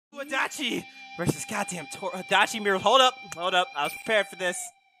Adachi versus goddamn Adachi mirrors. Hold up. I was prepared for this.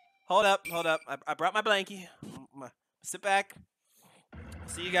 Hold up. I brought my blankie. Sit back.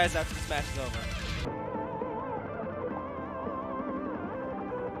 See you guys after this match is over.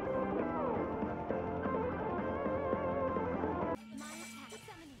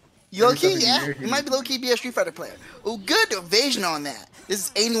 Low-key, yeah. He might be low-key be a Street Fighter player. Oh, good evasion on that. This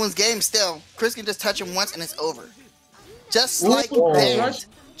is anyone's game still. Chris can just touch him once and it's over. Just like that.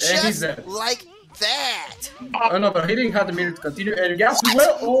 Just like that. Oh no, but he didn't have the meter to continue. And yes, he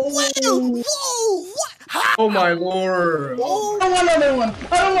will. Whoa, what? How? Oh my lord. Oh. I want another one.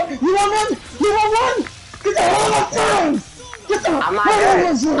 I don't want. You want one? You want one? Get the hell out of town. Get the I'm not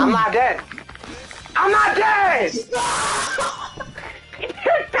dead. I'm not dead. I'm not dead.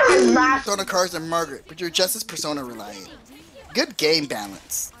 Persona cards and Margaret, but you're just as Persona reliant. Good game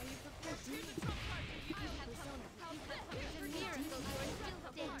balance.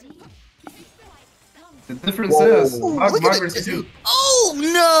 The difference is, Margaret's too. Oh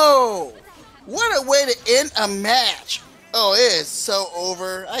no! What a way to end a match! Oh, it is so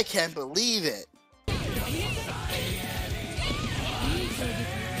over. I can't believe it.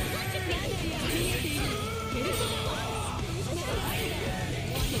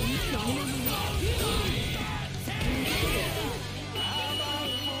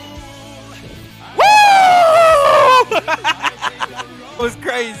 It was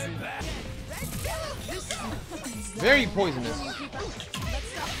crazy. Very poisonous.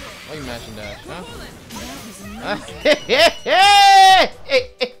 Why are you mashing dash, huh?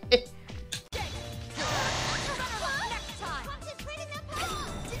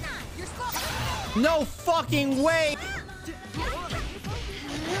 No fucking way!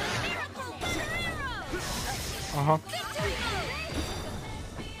 Uh-huh.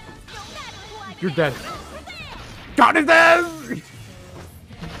 You're dead. God is dead!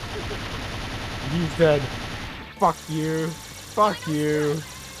 He's dead. Fuck you. Fuck you.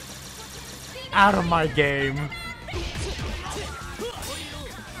 Out of my game.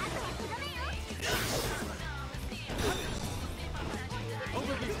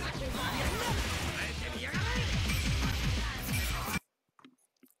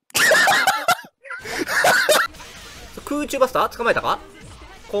空中バスター捕まえたか？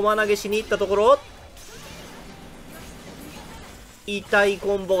駒投げしに行ったところ、痛い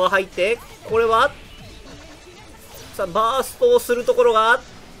コンボが入って、これはさあバーストをするところが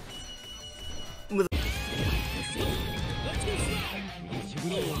むず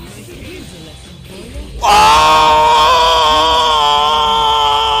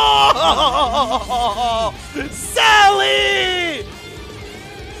Sally!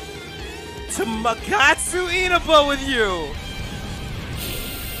 Tamakatsu Inaba with you!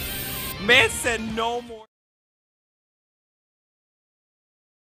 Man said no more.